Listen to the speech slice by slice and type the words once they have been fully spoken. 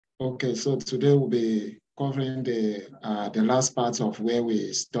Okay, so today we'll be covering the last part of where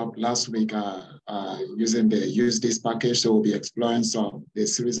we stopped last week using the usethis package. So we'll be exploring the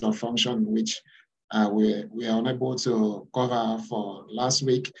series of functions which we are unable to cover for last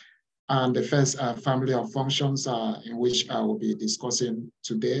week. And the first family of functions in which I will be discussing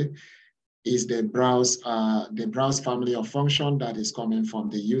today is the browse family of function that is coming from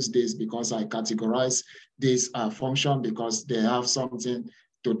the usethis, because I categorize this function because they have something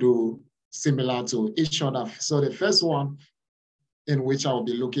to do similar to each other. So the first one in which I'll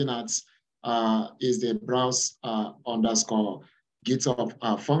be looking at is the browse underscore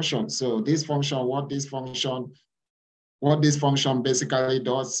GitHub function. So this function, what this function basically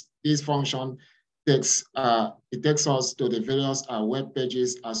does, this function takes us to the various web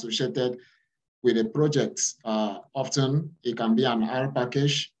pages associated with the projects. Often it can be an R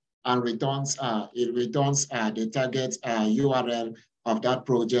package, and it returns the target URL of that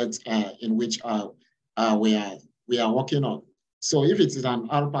project in which we are working on. So if it is an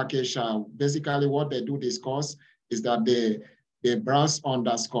R package, basically what they do discuss is that the browse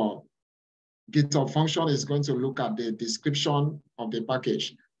underscore GitHub function is going to look at the description of the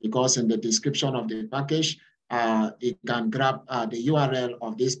package, because in the description of the package, it can grab the URL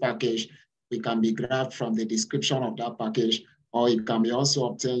of this package. It can be grabbed from the description of that package, or it can be also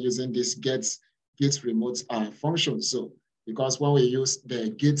obtained using this get remote function. So because when we use the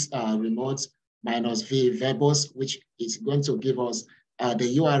get remote -v verbose, which is going to give us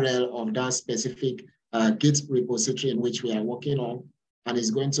the URL of that specific Git repository in which we are working on, and it's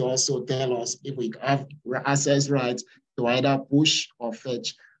going to also tell us if we have access rights to either push or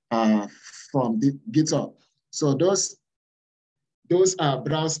fetch from the GitHub. So those are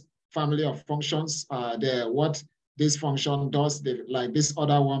browse family of functions. What this function does, like this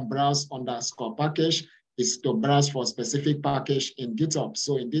other one, browse underscore package, is to browse for specific package in GitHub.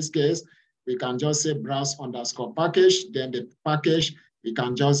 So in this case, we can just say browse underscore package, then the package, we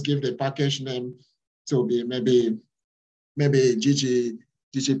can just give the package name to be maybe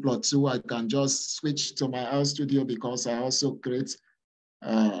ggplot2. I can just switch to my RStudio because I also create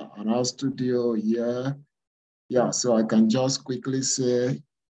an RStudio here. Yeah, so I can just quickly say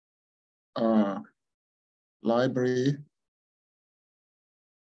library.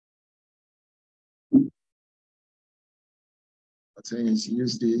 I think it's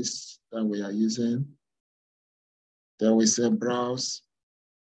usethis that we are using. Then we say browse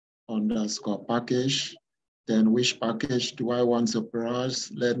underscore package. Then which package do I want to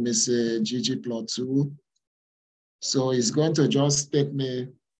browse? Let me say ggplot2. So it's going to just take me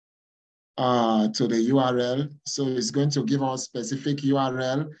to the URL. So it's going to give us specific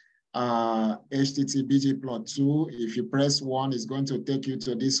URL, http ggplot2. If you press 1, it's going to take you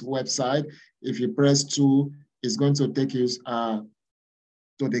to this website. If you press 2, it's going to take you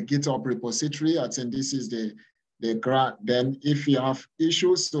to the GitHub repository. I think this is then if you have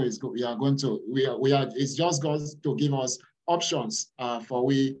issues, so it's just going to give us options for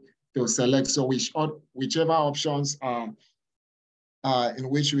we to select. So whichever options in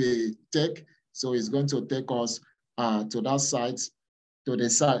which we take, so it's going to take us to that site, to the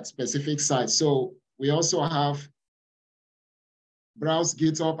specific site. So we also have browse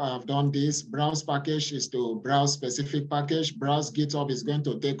GitHub. I have done this. Browse package is to browse specific package. Browse GitHub is going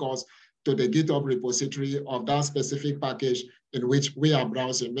to take us to the GitHub repository of that specific package in which we are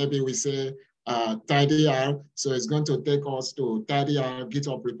browsing. Maybe we say tidyr, so it's going to take us to tidyr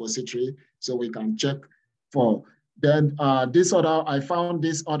GitHub repository, so we can check for. Then I found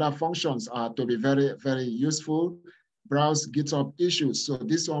these other functions to be very, very useful. Browse GitHub issues. So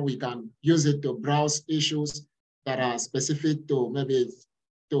this one, we can use it to browse issues that are specific to maybe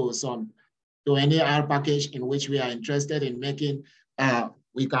to any R package in which we are interested in making.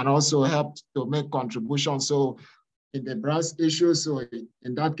 We can also help to make contributions. So in the browse issues, so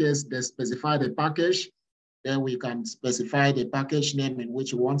in that case, they specify the package. Then we can specify the package name in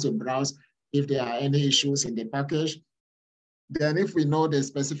which we want to browse if there are any issues in the package. Then if we know the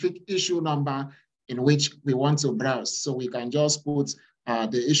specific issue number in which we want to browse, so we can just put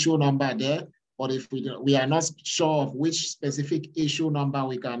the issue number there. But if we are not sure of which specific issue number,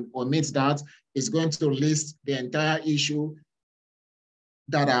 we can omit that. It's going to list the entire issue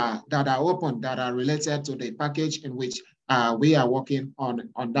that are open, that are related to the package in which we are working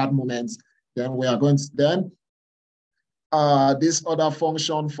on that moment. Then we are going to this other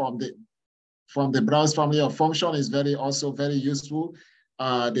function from the browse family of function is also very useful.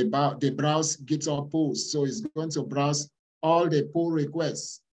 The browse GitHub pulls. So it's going to browse all the pull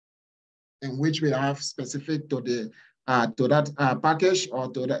requests in which we have specific to the to that package, or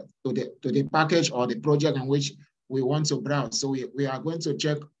to the package or the project in which we want to browse. So we are going to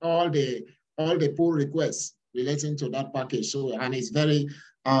check all the pull requests relating to that package. So, and it's very,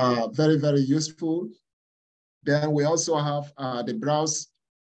 very useful. Then we also have the browse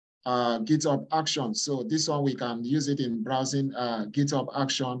GitHub actions. So this one, we can use it in browsing GitHub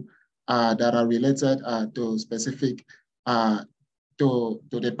action that are related to specific, to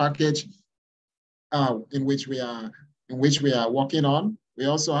the package in which we are working on. We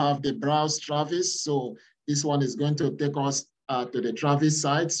also have the browse Travis. So this one is going to take us to the Travis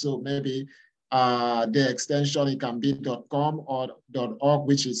site. So maybe the extension, it can be .com or .org,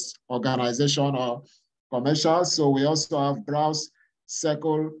 which is organization or commercial. So we also have browse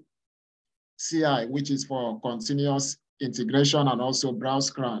Circle CI, which is for continuous integration, and also browse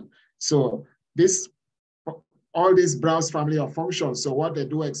cron. So all these browse family of functions. So what they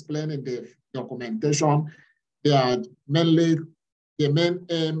do explain in the documentation, they are mainly, the main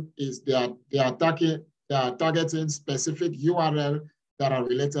aim is they are targeting specific URL that are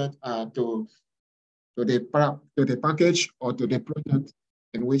related to the package or to the project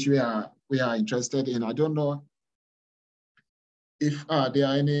in which we are interested in. I don't know if there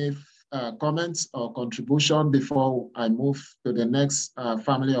are any comments or contribution before I move to the next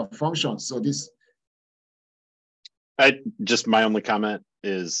family of functions. So this. Just my only comment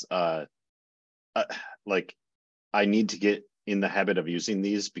is like, I need to get in the habit of using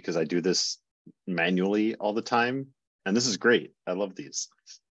these because I do this manually all the time. And this is great. I love these.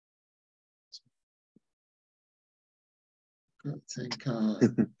 I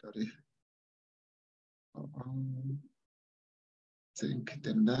think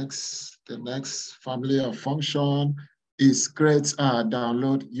the next family of function is create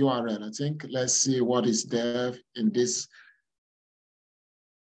download URL. I think let's see what is there in this.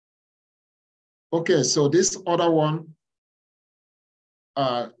 Okay, so this other one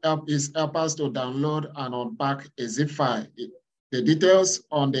help us to download and unpack a zip file. The details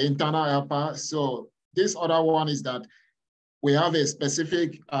on the internal helper. So this other one is that we have a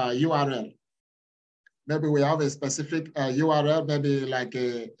specific URL. Maybe we have a specific URL, maybe like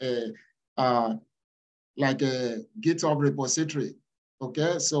a GitHub repository.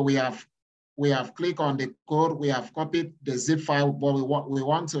 Okay, so we have clicked on the code, we have copied the zip file, but we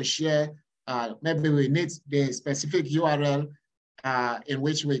want to share. Maybe we need the specific URL in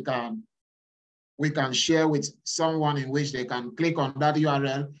which we can share with someone, in which they can click on that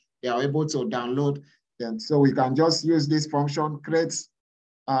URL, they are able to download them. So we can just use this function, create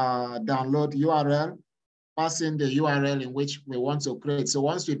download URL, pass in the URL in which we want to create. So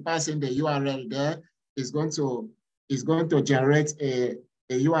once we pass in the URL there, it's going to generate a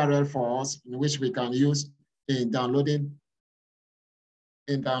URL for us in which we can use in downloading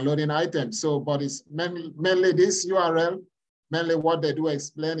items. So, but it's mainly this URL, mainly what they do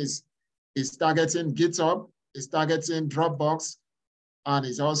explain is targeting GitHub, is targeting Dropbox, and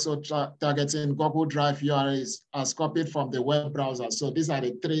is also targeting Google Drive URLs as copied from the web browser. So these are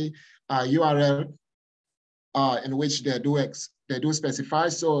the three URL in which they do specify.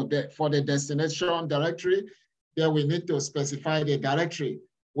 So for the destination directory, there we need to specify the directory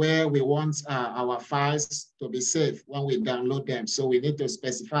where we want our files to be saved when we download them. So we need to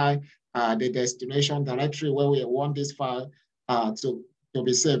specify the destination directory where we want this file to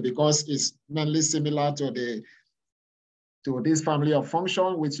be saved, because it's mainly similar to this family of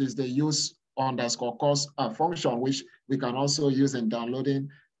function, which is the use_course function, which we can also use in downloading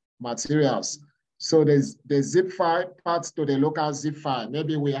materials. So there's the zip file, paths to the local zip file.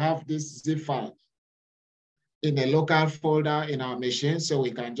 Maybe we have this zip file in a local folder in our machine, so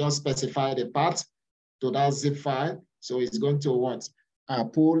we can just specify the path to that zip file. So it's going to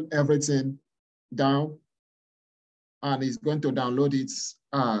pull everything down, and it's going to download it.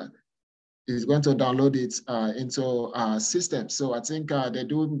 Into our system. So I think they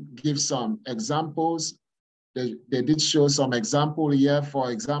do give some examples. They did show some example here.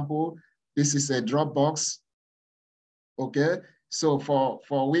 For example, this is a Dropbox. Okay, so for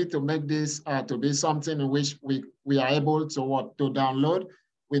we to make this to be something in which we are able to download,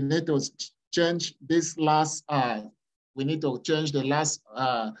 we need to change this last. We need to change the last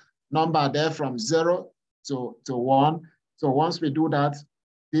number there from 0 to 1. So once we do that,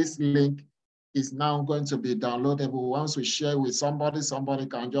 this link is now going to be downloadable. Once we share with somebody, somebody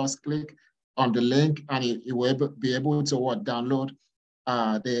can just click on the link, and it will be able to download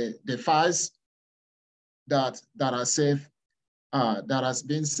the files that are saved, that has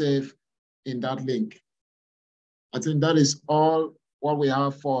been saved in that link. I think that is all what we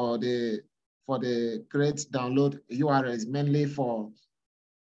have for the create download URLs, mainly to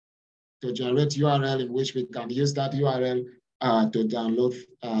generate URL in which we can use that URL to download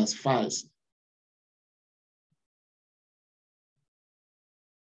files.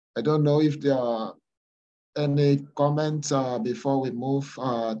 I don't know if there are any comments before we move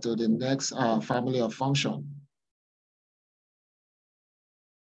to the next family of function.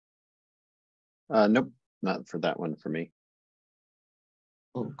 Nope, not for that one for me.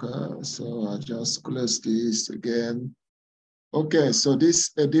 Okay, so I'll just close this again. Okay, so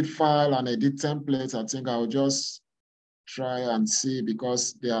this edit file and edit template, I think I'll just try and see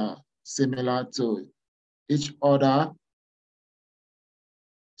because they are similar to each other.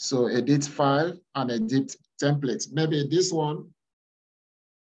 So edit file and edit template. Maybe this one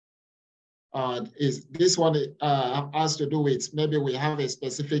has to do with, maybe we have a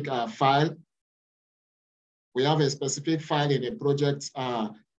specific file. We have a specific file in a project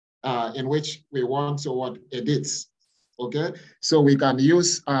in which we want to edit. Okay, so we can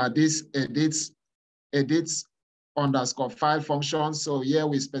use this edits underscore file function. So here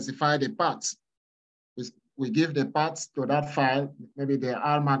we specify the path. We give the path to that file, maybe the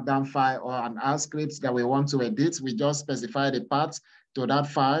R Markdown file or an R script that we want to edit. We just specify the path to that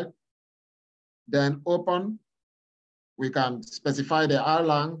file. Then open, we can specify the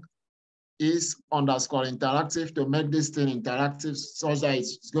rlang is underscore interactive to make this thing interactive such that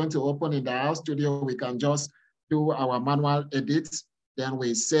it's going to open in the R Studio. We can just do our manual edits, then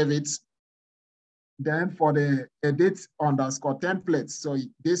we save it. Then for the edit underscore templates, so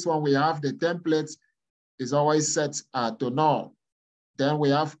this one we have the template is always set to null. Then we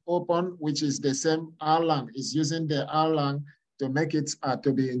have open, which is the same rlang, is using the rlang to make it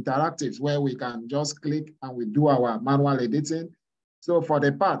to be interactive, where we can just click and we do our manual editing. So for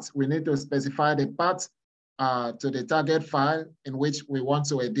the path, we need to specify the path to the target file in which we want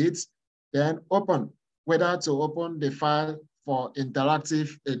to edit, then open, whether to open the file for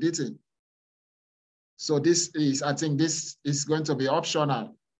interactive editing. So this is, I think this is going to be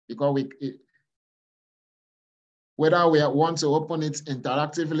optional because whether we want to open it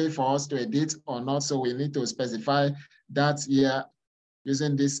interactively for us to edit or not. So we need to specify that here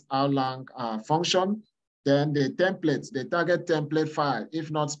using this rlang function. Then the templates, the target template file,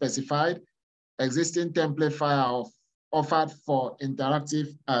 if not specified, existing template file offered for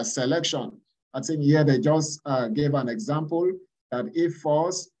interactive selection. I think here they just gave an example that if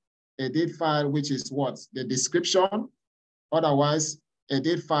false, edit file, which is what? The description. Otherwise,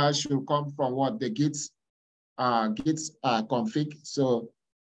 edit file should come from what? The git config. So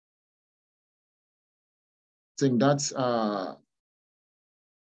I think that's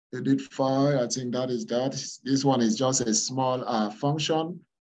edit file. I think that is that. This one is just a small function.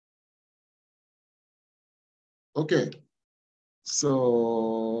 Okay,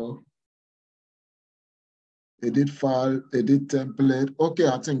 so edit file, edit template. Okay,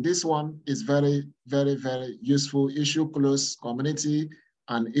 I think this one is very, very, very useful. Issue close community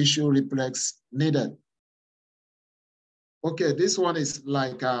and issue replace needed. Okay, this one is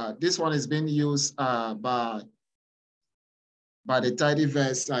like, this one is being used by the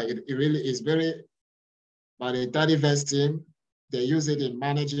Tidyverse. It really is by the Tidyverse team. They use it in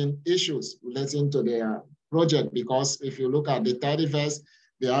managing issues relating to their project, because if you look at the Tidyverse,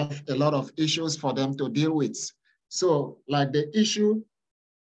 they have a lot of issues for them to deal with. So like the issue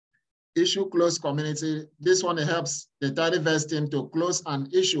close community, this one helps the Tidyverse team to close an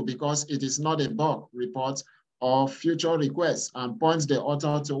issue because it is not a bug report or future requests, and points the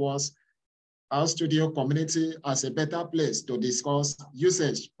author towards our studio community as a better place to discuss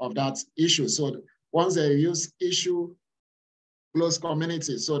usage of that issue. So once they use issue close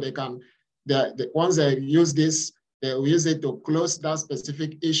community, so they can, once they use this, they will use it to close that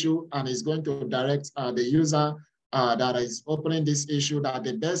specific issue, and it's going to direct the user that is opening this issue that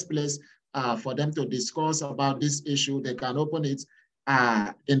the best place for them to discuss about this issue, they can open it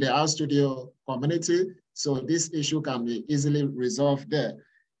in the RStudio community. So this issue can be easily resolved there.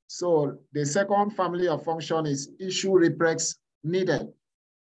 So the second family of function is issue reprex needed.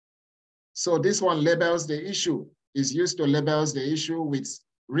 So this one labels the issue, is used to labels the issue with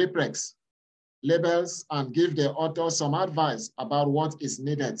reprex labels and give the author some advice about what is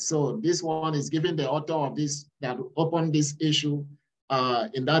needed. So this one is giving the author of this that opened this issue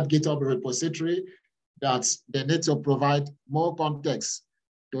in that GitHub repository that they need to provide more context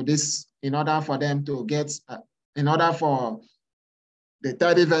to this in order for them to get, in order for the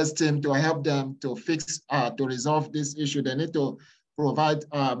Tidyverse team to help them to fix, to resolve this issue. They need to provide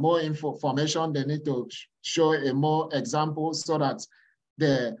more information. They need to show a more example so that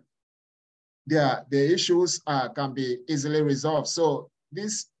the issues can be easily resolved. So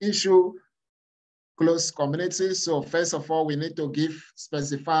this issue close community. So first of all, we need to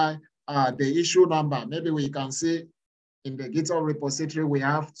specify the issue number. Maybe we can see in the GitHub repository, we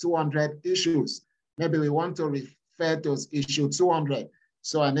have 200 issues. Maybe we want to refer to issue 200.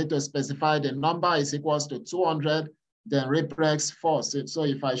 So I need to specify the number is equals to 200, then reprex false. So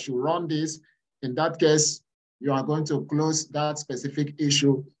if I should run this, in that case, you are going to close that specific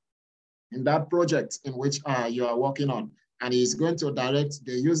issue in that project in which you are working on. And it's going to direct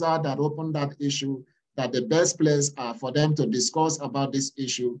the user that opened that issue that the best place for them to discuss about this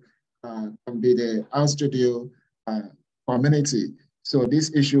issue can be the RStudio community. So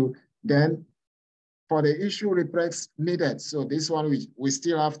this issue, then for the issue reprex needed, so this one we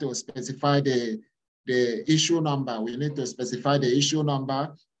still have to specify the issue number. We need to specify the issue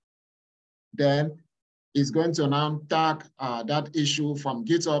number. Then it's going to now tag that issue from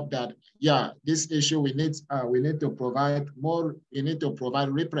GitHub that, yeah, this issue we need to provide more, we need to provide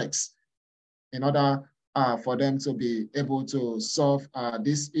reprex in order for them to be able to solve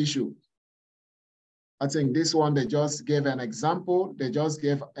this issue. I think this one, they just gave an example. They just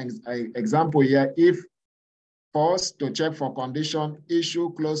gave an example here. If false to check for condition,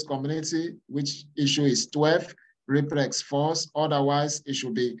 issue close community, which issue is 12, reprex false. Otherwise, it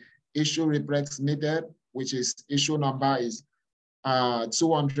should be issue reprex needed, which is issue number is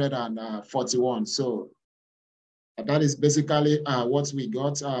 241. So that is basically what we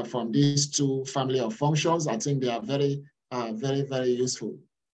got from these two family of functions. I think they are very, very useful.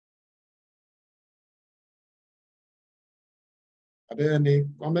 Are there any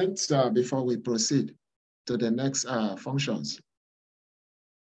comments before we proceed to the next functions?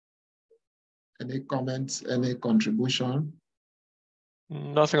 Any comments, any contribution?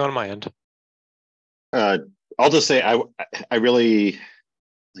 Nothing on my end. I'll just say I really,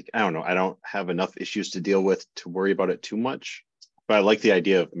 like, I don't know, I don't have enough issues to deal with to worry about it too much, but I like the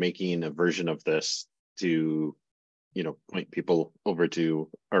idea of making a version of this to, you know, point people over to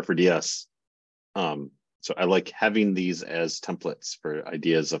R4DS. So I like having these as templates for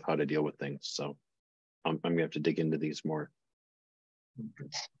ideas of how to deal with things. So I'm gonna have to dig into these more. Okay.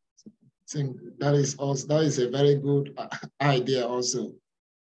 I think that is a very good idea also.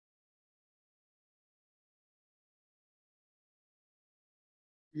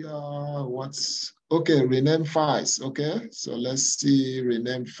 Yeah, okay, rename files. Okay, so let's see,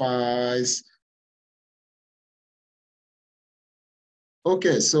 rename files.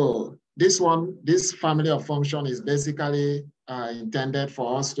 Okay, so this family of function is basically intended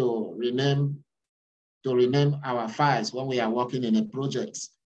for us to rename our files when we are working in a project.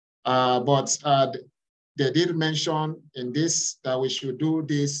 But they did mention in this that we should do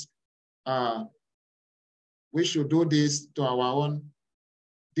this to our own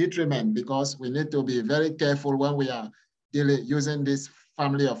detriment, because we need to be very careful when we are using this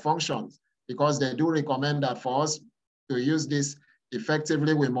family of functions, because they do recommend that for us to use this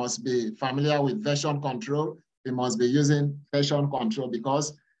effectively, we must be familiar with version control. We must be using version control,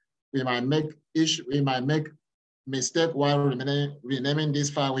 because we might make mistake while renaming this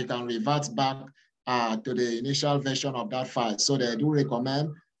file. We can revert back to the initial version of that file. So they do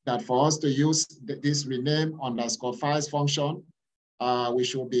recommend that for us to use this rename _ files function, we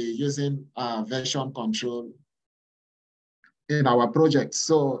should be using version control in our project.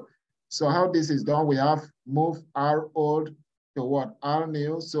 So how this is done, we have move R old to what? R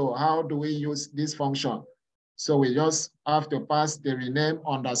new. So how do we use this function? So we just have to pass the rename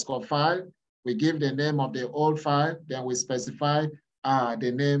 _ file. We give the name of the old file, then we specify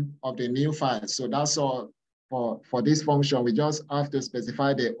the name of the new file. So that's all for this function. We just have to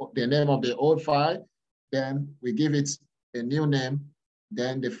specify the name of the old file, then we give it a new name,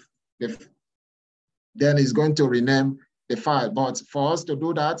 then then it's going to rename the file. But for us to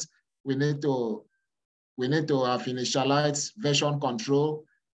do that, we need to have initialized version control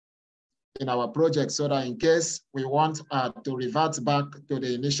in our project, so that in case we want to revert back to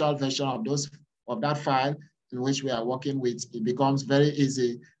the initial version of that file in which we are working with, it becomes very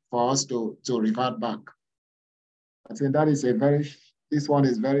easy for us to revert back. I think that is this one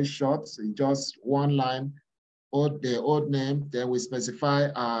is very short. So just one line, the old name, then we specify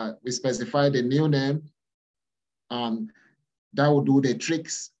the new name, and that will do the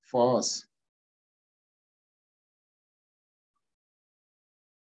tricks for us.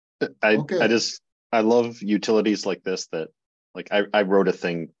 I love utilities like this that, like, I wrote a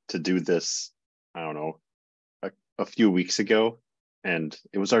thing to do this, I don't know, a few weeks ago, and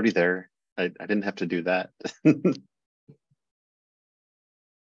it was already there. I didn't have to do that.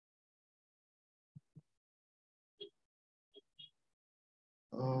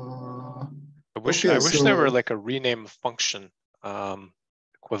 I wish there were like a rename function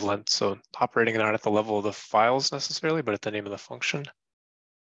equivalent, so operating not at the level of the files necessarily, but at the name of the function.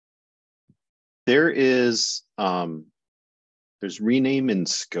 There is there's rename in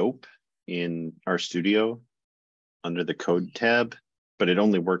scope in RStudio under the code tab, but it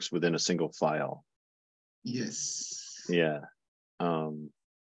only works within a single file. Yes. Yeah.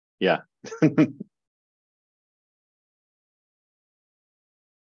 Yeah.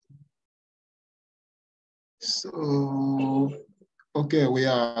 So, okay, we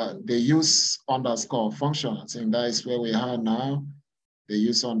are the use underscore function. I think that is where we are now. The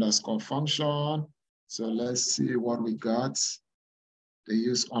use underscore function. So let's see what we got. The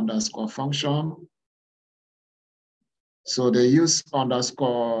use underscore function. So the use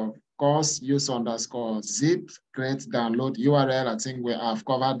underscore course, use underscore zip, create download URL. I think we have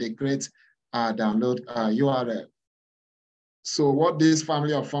covered the create download URL. So what this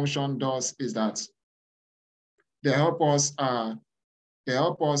family of function does is that they help us to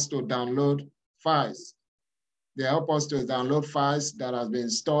download files. They help us to download files that have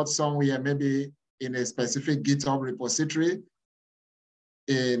been stored somewhere, maybe in a specific GitHub repository,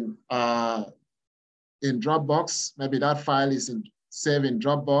 in Dropbox. Maybe that file is saved in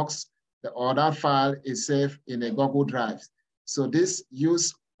Dropbox, or that file is saved in a Google Drive. So this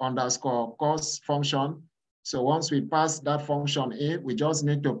use underscore course function. So once we pass that function in, we just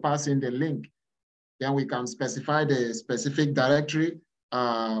need to pass in the link. Then we can specify the specific directory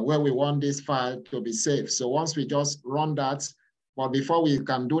where we want this file to be saved. So once we just run that, but before we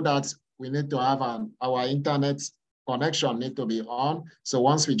can do that, we need to have our internet connection need to be on. So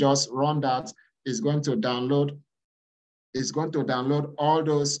once we just run that, it's going to download all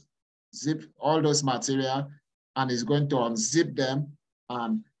those material, and it's going to unzip them,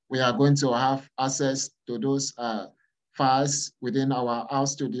 and we are going to have access to those files within our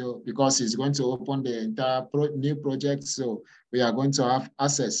RStudio, because it's going to open the entire new project. So we are going to have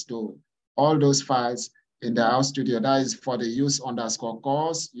access to all those files in the RStudio. That is for the use underscore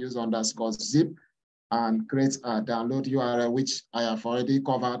course, use underscore zip, and create a download URL, which I have already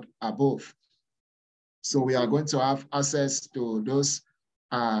covered above. So we are going to have access to those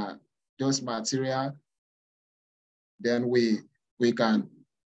material. Then we can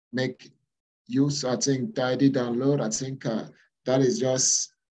make use, I think, tidy download. I think that is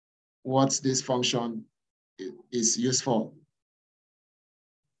just what this function is used for.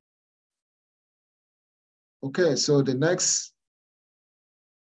 Okay, so the next,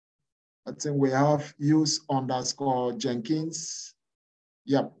 I think we have use underscore Jenkins.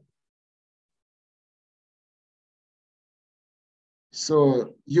 Yep.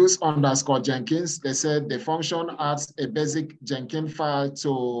 So use underscore Jenkins, they said the function adds a basic Jenkins file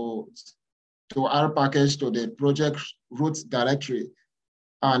to R package to the project root directory.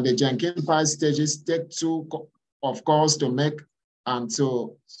 And the Jenkins file stages take two of calls to make, and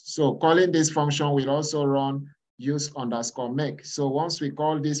so calling this function will also run use underscore make. So once we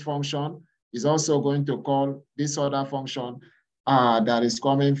call this function, it's also going to call this other function that is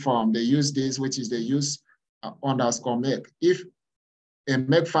coming from the usethis, which is the use underscore make. If a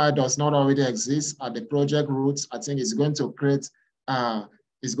make file does not already exist at the project root, I think it's going to create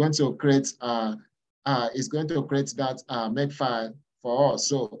that make file for us.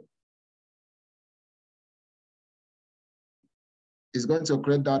 So it's going to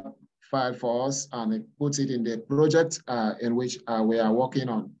create that file for us and put it in the project in which we are working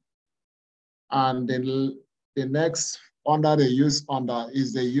on. And then the next under the use under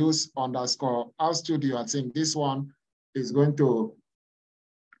is the use underscore RStudio. I think this one is going to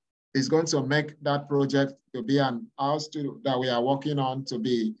make that project to be an RStudio that we are working on to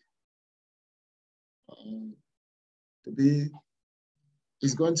be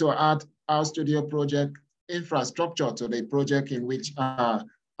is going to add RStudio project infrastructure to the project in which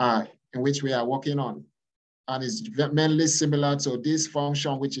we are working on. And it's mainly similar to this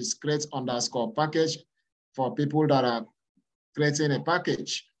function, which is create underscore package for people that are creating a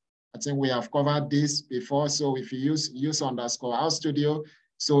package. I think we have covered this before. So if you use underscore RStudio,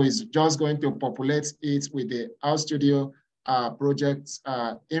 so it's just going to populate it with the RStudio project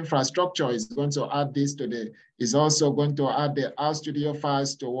infrastructure. Is going to add this to is also going to add the RStudio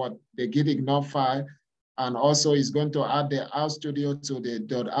files to what the gitignore file, and also is going to add the RStudio to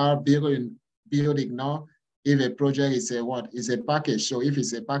the .r build ignore if a project is a package. So if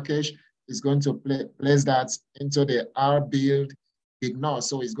it's a package, it's going to place that into the R build ignore.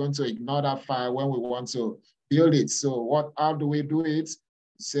 So it's going to ignore that file when we want to build it. So how do we do it?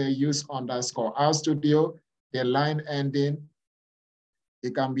 Say use underscore RStudio, the line ending.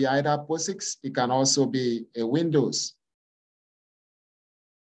 It can be either POSIX, it can also be a Windows.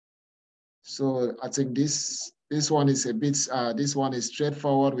 So I think this one is a bit, this one is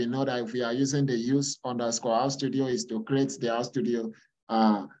straightforward. We know that if we are using the use underscore RStudio is to create the RStudio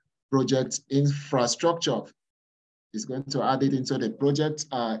project infrastructure. It's going to add it into the project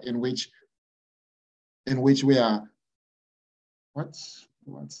in which we are What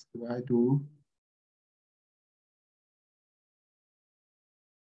do I do?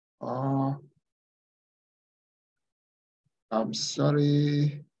 I'm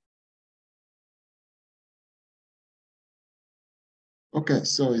sorry. Okay,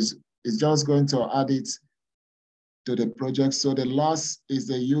 so it's just going to add it to the project. So the last is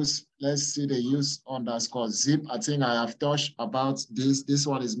the use. Let's see the use underscore zip. I think I have touched about this. This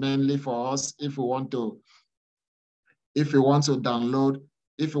one is mainly for us if we want to download,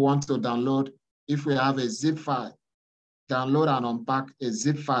 if we have a zip file, download and unpack a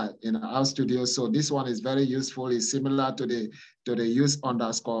zip file in RStudio. So this one is very useful. It's similar to the use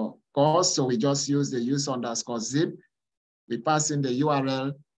underscore course. So we just use the use underscore zip. We pass in the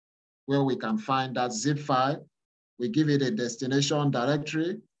URL where we can find that zip file. We give it a destination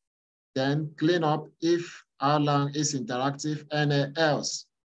directory, then clean up if outline is interactive and else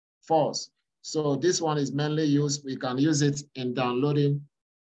false. So this one is mainly used, we can use it in downloading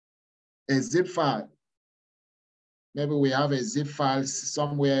a zip file. Maybe we have a zip file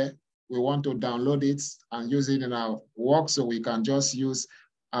somewhere, we want to download it and use it in our work, so we can just use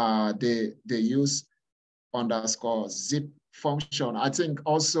the use underscore zip function. I think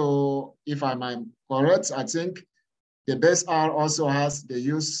also, if I'm correct, I think the base R also has the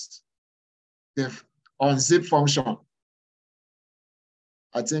use the unzip function.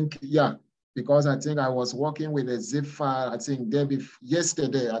 I think, yeah, because I think I was working with a zip file. I think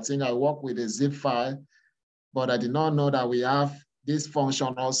yesterday, I think I worked with a zip file, but I did not know that we have this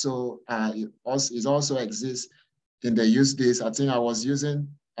function also, it also exists in the use this. I think I was using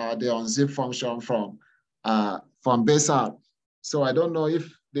the unzip function from base R. So I don't know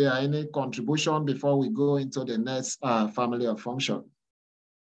if there are any contribution before we go into the next family of function.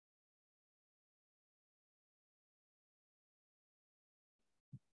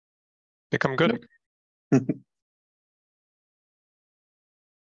 I think I'm good.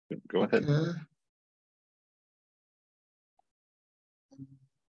 Go ahead. Okay.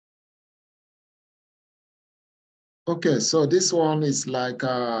 Okay, so this one is like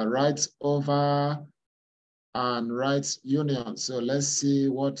right over and right union. So let's see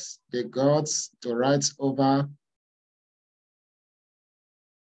what they got to right over.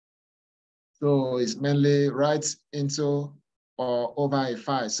 So it's mainly right into or over a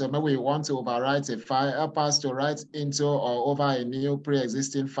file. So maybe we want to overwrite a file, help us to write into or over a new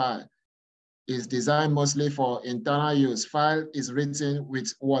pre-existing file. It's designed mostly for internal use. File is written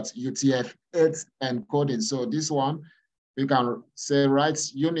with what? UTF-8 encoding. So this one, we can say write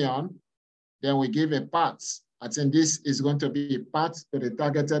union, then we give a path. I think this is going to be a path to the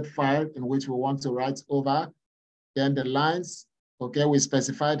targeted file in which we want to write over. Then the lines, okay, we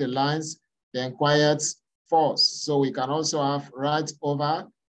specify the lines, then quiet false. So we can also have write over.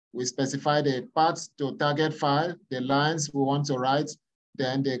 We specify the path to target file, the lines we want to write,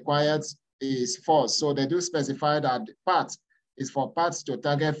 then the quiet is false. So they do specify that the path is for path to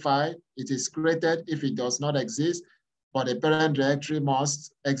target file. It is created if it does not exist, but the parent directory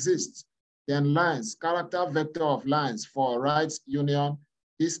must exist. Then lines, character vector of lines for write union.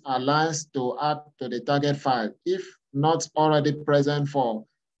 These are lines to add to the target file. If not already present for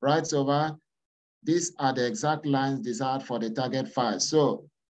write over, these are the exact lines desired for the target file. So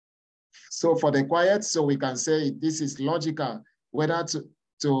for the quiet, so we can say this is logical, whether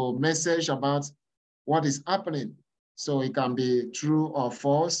to message about what is happening. So it can be true or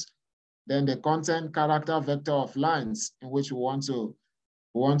false. Then the content character vector of lines in which we want to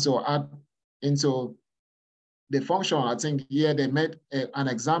add into the function. I think here they made an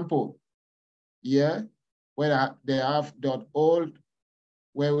example here where they have .old,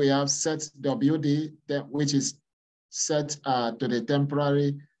 where we have set WD, which is set to the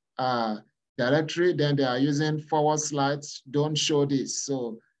temporary directory. Then they are using /, don't show this.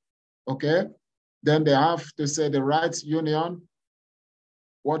 So, okay. Then they have to say the write union.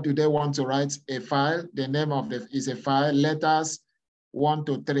 What do they want to write? A file. The name of is a file, letters 1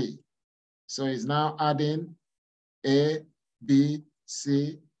 to 3. So it's now adding A, B,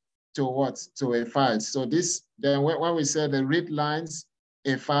 C to what? To a file. So this, then when we say the read lines,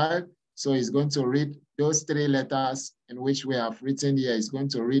 a file, so it's going to read those 3 letters in which we have written here. It's going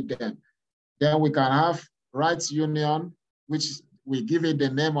to read them. Then we can have write union, which we give it the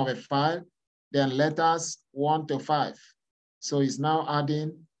name of a file, then letters 1 to 5. So it's now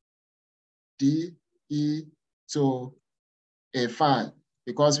adding D, E to a file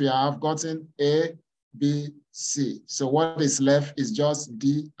because we have gotten A, B, C. So what is left is just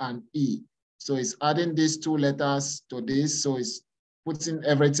D and E. So it's adding these 2 letters to this. So it's putting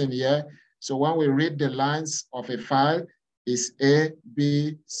everything here. So when we read the lines of a file, it's A,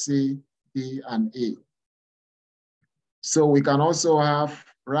 B, C, D, and E. So we can also have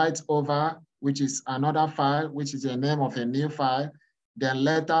write over, which is another file, which is the name of a new file. Then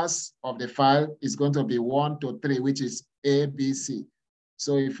letters of the file is going to be 1 to 3, which is ABC.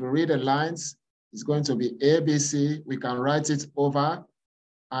 So if you read the lines, it's going to be ABC. We can write it over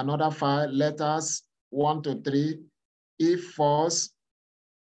another file, letters 1 to 3. If false,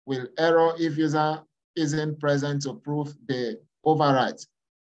 will error if user isn't present to prove the overwrite.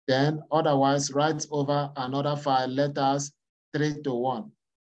 Then otherwise write over another file, letters 3 to 1.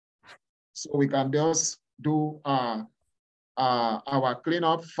 So we can just do our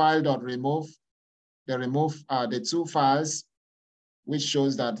cleanup file.remove. Remove the two files, which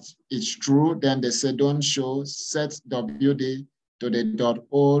shows that it's true. Then they say don't show, set WD to the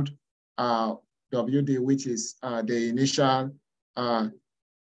 .old WD, which is the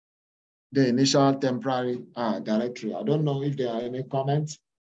initial temporary directory. I don't know if there are any comments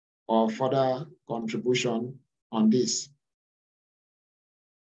or further contribution on this.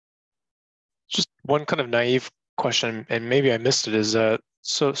 Just one kind of naive question, and maybe I missed it, is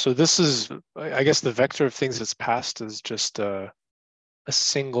so this is, I guess the vector of things that's passed is just a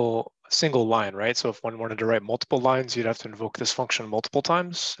single line, right? So if one wanted to write multiple lines, you'd have to invoke this function multiple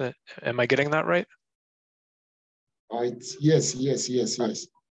times. Am I getting that right? Right. Yes.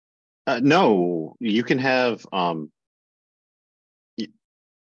 No, you can have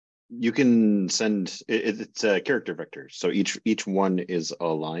you can send it's a character vector, so each one is a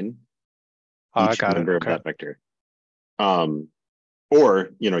line. Each member of that vector.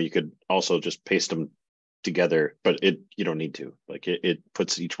 Or you could also just paste them together, but you don't need to. Like it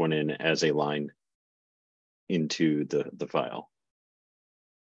puts each one in as a line into the file.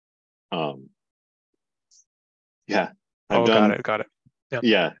 Yeah, I've done. Got it.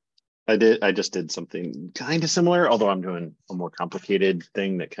 Yeah, I just did something kind of similar, although I'm doing a more complicated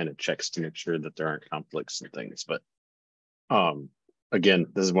thing that kind of checks to make sure that there aren't conflicts and things. But again,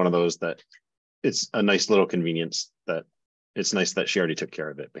 this is one of those that it's a nice little convenience that it's nice that she already took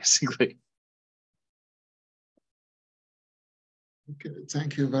care of it, basically. Okay,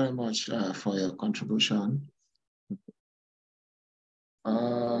 thank you very much for your contribution.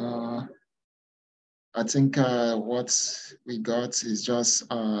 I think what we got is just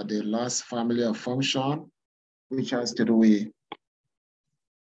the last family of function, which has to do with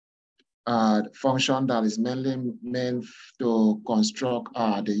function that is mainly meant to construct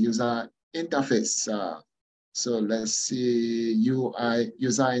the user interface. So let's see UI,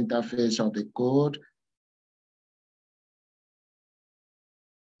 user interface of the code.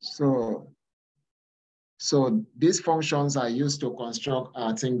 So these functions are used to construct,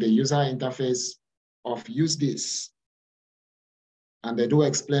 I think, the user interface of usethis. And they do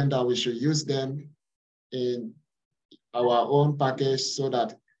explain that we should use them in our own package so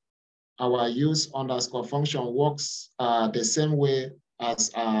that our use_function works the same way as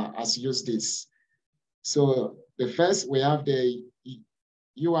usethis. So the first, we have the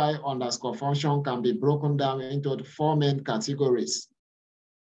UI_function can be broken down into the 4 main categories.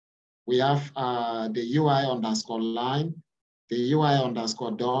 We have the UI_line, the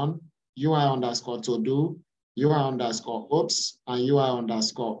UI_done, UI_to-do, UI_oops, and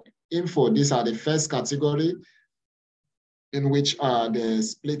UI_info. These are the first category in which they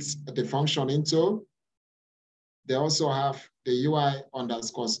split the function into. They also have the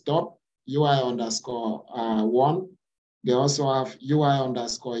UI_stop, UI_1. They also have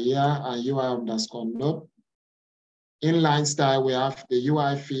UI_year and UI_nope. Inline style, we have the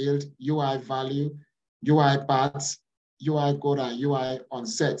UI field, UI value, UI paths, UI code, and UI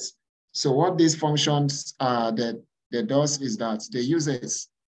onset. So what these functions that does is that they uses.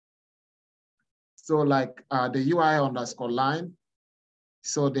 So like the UI_line,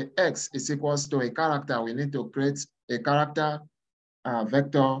 so the X is equals to a character. We need to create a character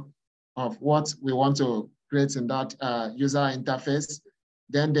vector of what we want to create in that user interface.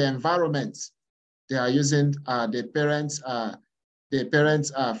 Then the environment, they are using the parent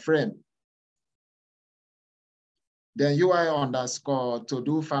frame. Then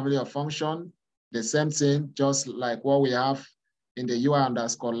UI_to-do family of function, the same thing, just like what we have in the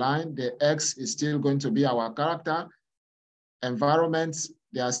UI_line. The X is still going to be our character. Environments,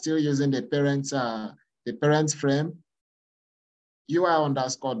 they are still using the parent frame.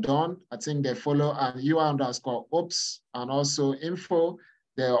 UI_done, I think they follow, and UI_oops, and also info,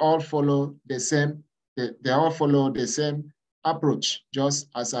 they all follow the same. They all follow the same approach, just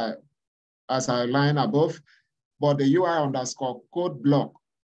as I line above. But the UI_code block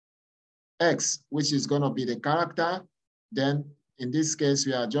X, which is going to be the character, then in this case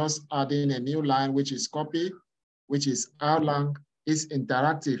we are just adding a new line, which is copy, which is how long is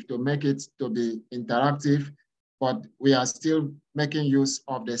interactive to make it to be interactive. but we are still making use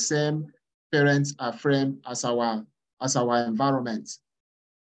of the same parent frame as our environment.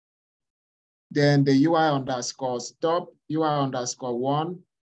 Then the UI underscore stop, UI underscore 1,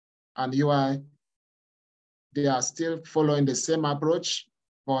 and UI, they are still following the same approach,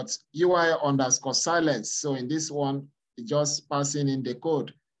 but UI underscore silence. So in this one, it's just passing in the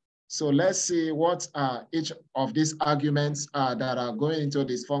code. So let's see what each of these arguments that are going into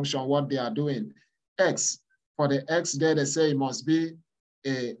this function, what they are doing. X, for the X there, they say it must be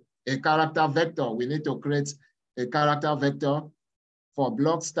a character vector. We need to create a character vector for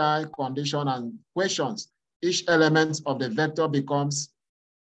block style, condition, and questions. Each element of the vector becomes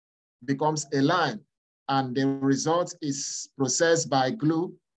a line, and the result is processed by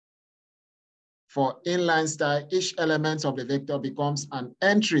glue. For inline style, each element of the vector becomes an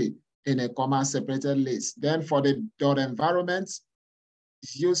entry in a comma-separated list. Then for the dot environment,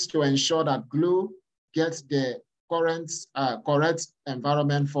 it's used to ensure that glue gets the correct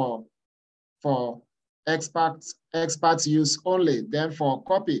environment for experts use only. Then for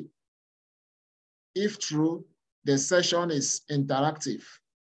copy, if true, the session is interactive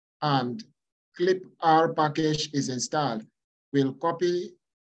and clip R package is installed, we'll copy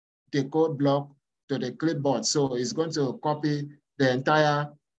the code block to the clipboard. So it's going to copy the entire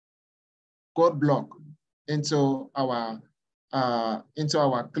code block into our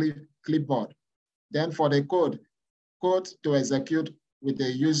clipboard. Then for the code to execute with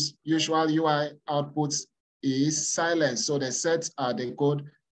the usual UI outputs is silent. So they set the code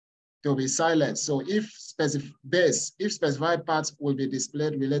to be silent. So if specified parts will be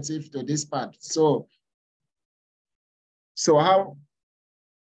displayed relative to this part. So how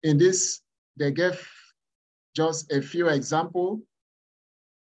in this, they gave just a few examples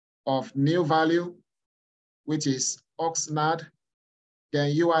of new value, which is oxnard,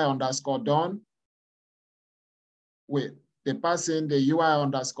 then UI underscore done, with the passing the UI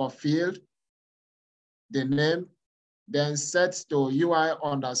underscore field, the name, then set to UI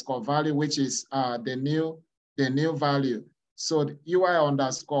underscore value, which is the new value. So the UI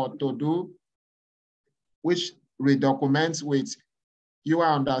underscore to do, which redocuments with UI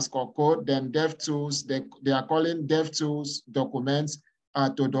underscore code, then DevTools, they are calling DevTools documents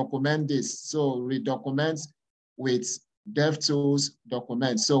to document this. So redocuments with DevTools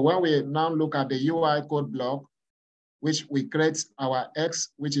documents. So when we now look at the UI code block, which we create our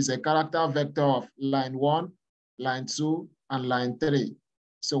X, which is a character vector of line 1, line 2, and line 3.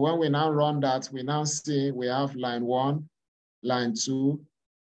 So when we now run that, we now see we have line 1, line 2,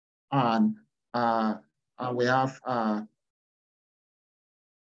 and we have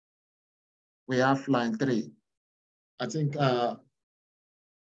line 3. I think that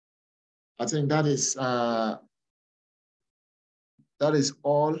is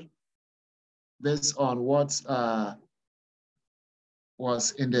all based on what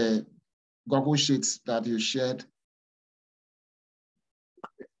was in the Google Sheets that you shared.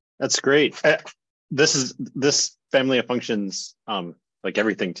 That's great. This family of functions, like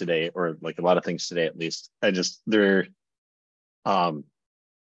everything today, or like a lot of things today, at least. They're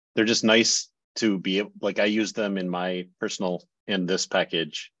just nice to be able, like I use them in my personal in this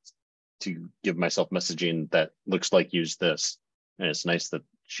package to give myself messaging that looks like use this, and it's nice that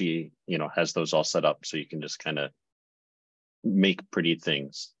she has those all set up so you can just kind of make pretty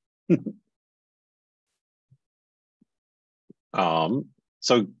things.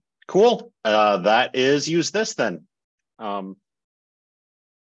 So cool. That is use this then. So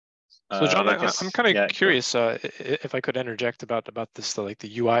John, I'm kind of curious if I could interject about this, like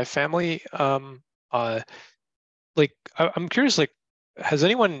the UI family. Like I'm curious, like, has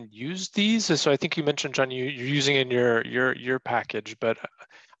anyone used these? So I think you mentioned, John, you're using it in your package, but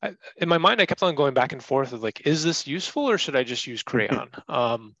in my mind, I kept on going back and forth of like, is this useful or should I just use Crayon?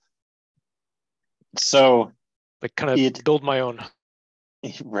 So like kind of build my own.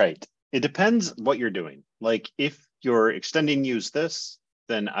 Right. It depends what you're doing. Like if you're extending use this,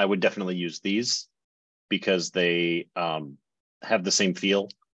 then I would definitely use these because they have the same feel.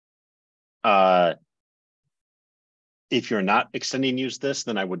 If you're not extending use this,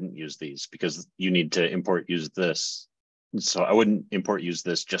 then I wouldn't use these because you need to import use this. So I wouldn't import use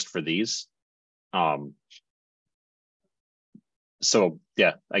this just for these. So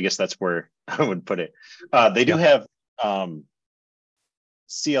yeah, I guess that's where I would put it. They do have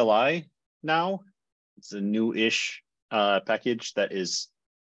CLI now. It's a new-ish package that is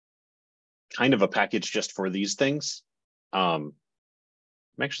kind of a package just for these things. I'm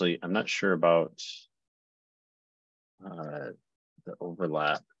not sure about the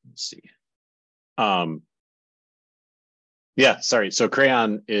overlap. Let's see. Yeah, sorry. So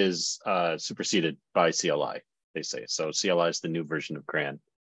Crayon is superseded by CLI. they say. So CLI is the new version of Gran.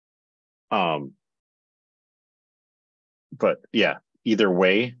 But yeah, either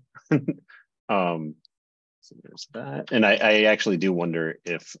way, so there's that. And I actually do wonder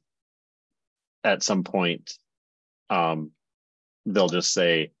if at some point they'll just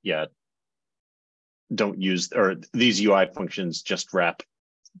say, yeah, don't use, or these UI functions just wrap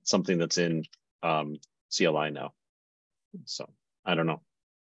something that's in CLI now. So I don't know.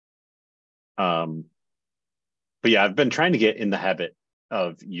 But yeah, I've been trying to get in the habit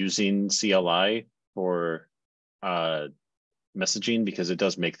of using CLI for messaging because it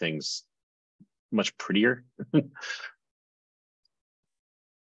does make things much prettier,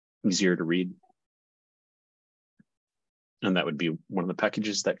 easier to read. And that would be one of the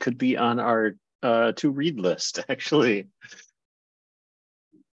packages that could be on our to read list, actually.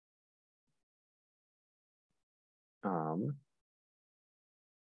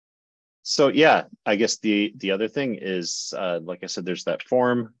 So yeah, I guess the other thing is, like I said, there's that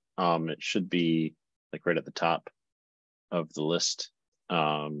form. It should be like right at the top of the list.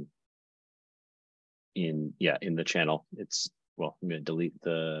 In the channel. It's, well, I'm going to delete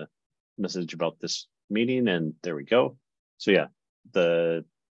the message about this meeting, and there we go. So yeah, the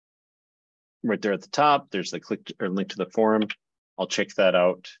right there at the top, there's the click or link to the forum. I'll check that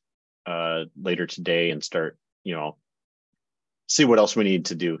out later today and start, see what else we need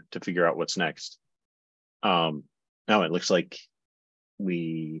to do to figure out what's next. Now it looks like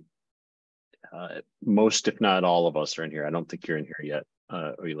we most, if not all of us, are in here. I don't think you're in here yet,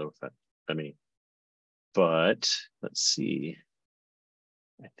 Oluwafemi. But let's see.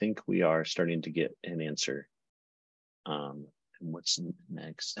 I think we are starting to get an answer. And what's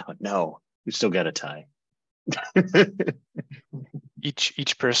next? Oh, no, we still got a tie.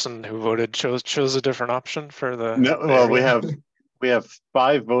 Each person who voted chose a different option for the. No, well, we have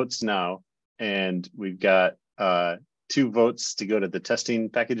 5 votes now, and we've got 2 votes to go to the testing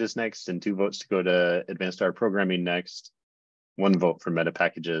packages next, and 2 votes to go to advanced R programming next. 1 vote for meta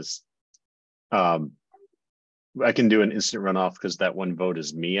packages. I can do an instant runoff because that 1 vote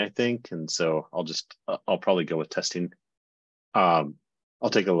is me, I think, and so I'll probably go with testing. I'll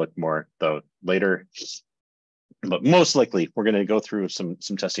take a look more though later, but most likely we're going to go through some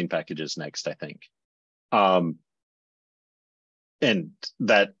testing packages next, I think. And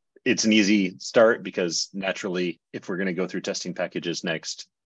that it's an easy start because naturally, if we're going to go through testing packages next,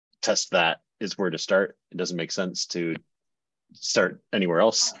 test that is where to start. It doesn't make sense to start anywhere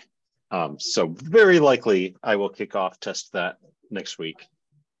else. So very likely I will kick off test that next week.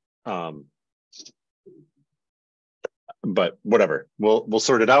 But whatever, we'll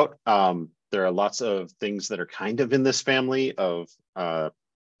sort it out. There are lots of things that are kind of in this family of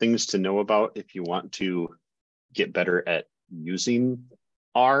things to know about if you want to get better at using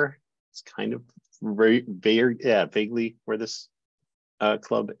R. It's kind of vaguely where this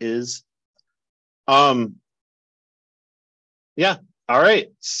club is. Yeah. All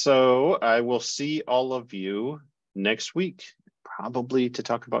right. So I will see all of you next week, probably to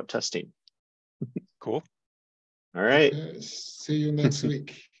talk about testing. Cool. All right. Okay, see you next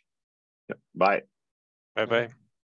week. Bye. Bye-bye.